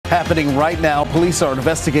Happening right now, police are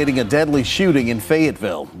investigating a deadly shooting in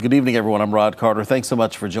Fayetteville. Good evening, everyone. I'm Rod Carter. Thanks so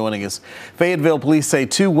much for joining us. Fayetteville police say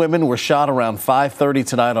 2 women were shot around 5:30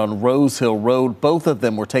 tonight on Rose Hill Road. Both of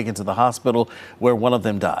them were taken to the hospital, where one of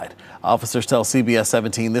them died. Officers tell CBS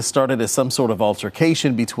 17 this started as some sort of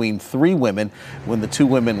altercation between 3 women. When the 2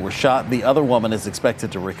 women were shot, the other woman is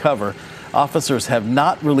expected to recover. Officers have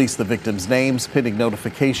not released the victims' names, pending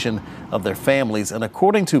notification of their families. And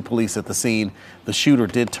according to police at the scene, the shooter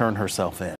did turn herself in.